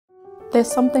There's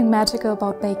something magical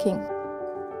about baking.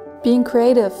 Being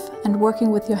creative and working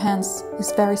with your hands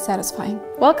is very satisfying.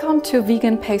 Welcome to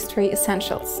Vegan Pastry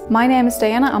Essentials. My name is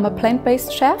Diana, I'm a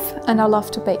plant-based chef and I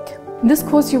love to bake. In this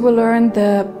course you will learn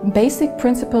the basic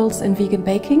principles in vegan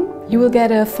baking. You will get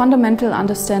a fundamental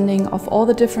understanding of all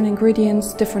the different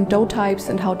ingredients, different dough types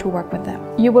and how to work with them.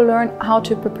 You will learn how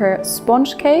to prepare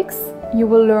sponge cakes. You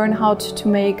will learn how to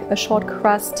make a short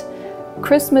crust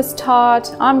Christmas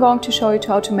tart. I'm going to show you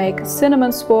how to make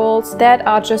cinnamon swirls. That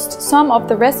are just some of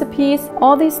the recipes.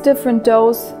 All these different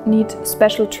doughs need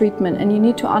special treatment and you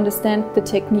need to understand the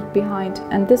technique behind.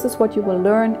 And this is what you will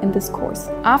learn in this course.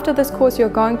 After this course, you're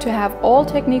going to have all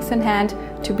techniques in hand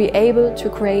to be able to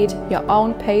create your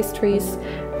own pastries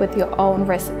with your own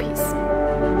recipes.